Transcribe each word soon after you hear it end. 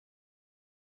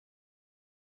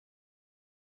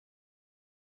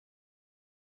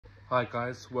Hi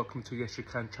guys, welcome to Yes You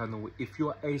Can channel. If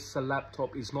your Acer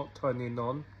laptop is not turning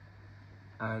on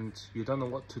and you don't know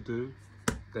what to do,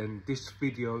 then this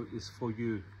video is for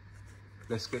you.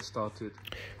 Let's get started.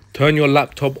 Turn your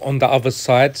laptop on the other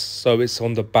side so it's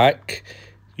on the back.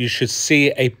 You should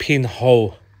see a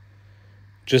pinhole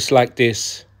just like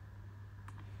this.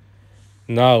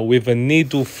 Now with a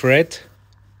needle thread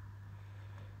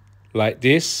like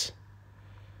this,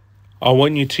 I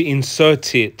want you to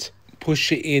insert it.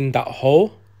 Push it in that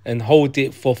hole and hold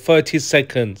it for 30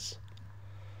 seconds.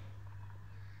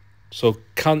 So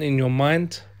count in your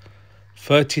mind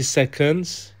 30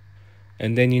 seconds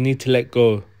and then you need to let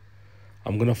go.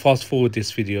 I'm going to fast forward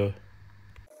this video.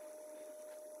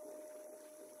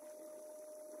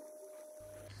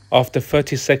 After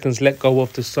 30 seconds, let go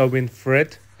of the sewing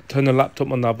thread. Turn the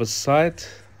laptop on the other side.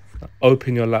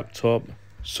 Open your laptop.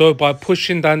 So by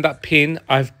pushing down that pin,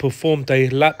 I've performed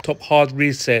a laptop hard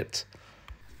reset.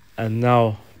 And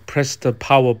now press the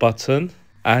power button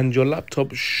and your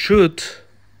laptop should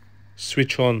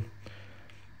switch on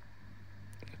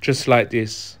just like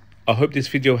this. I hope this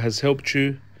video has helped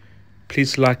you.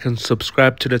 Please like and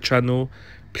subscribe to the channel.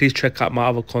 Please check out my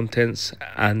other contents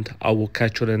and I will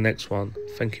catch you on the next one.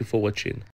 Thank you for watching.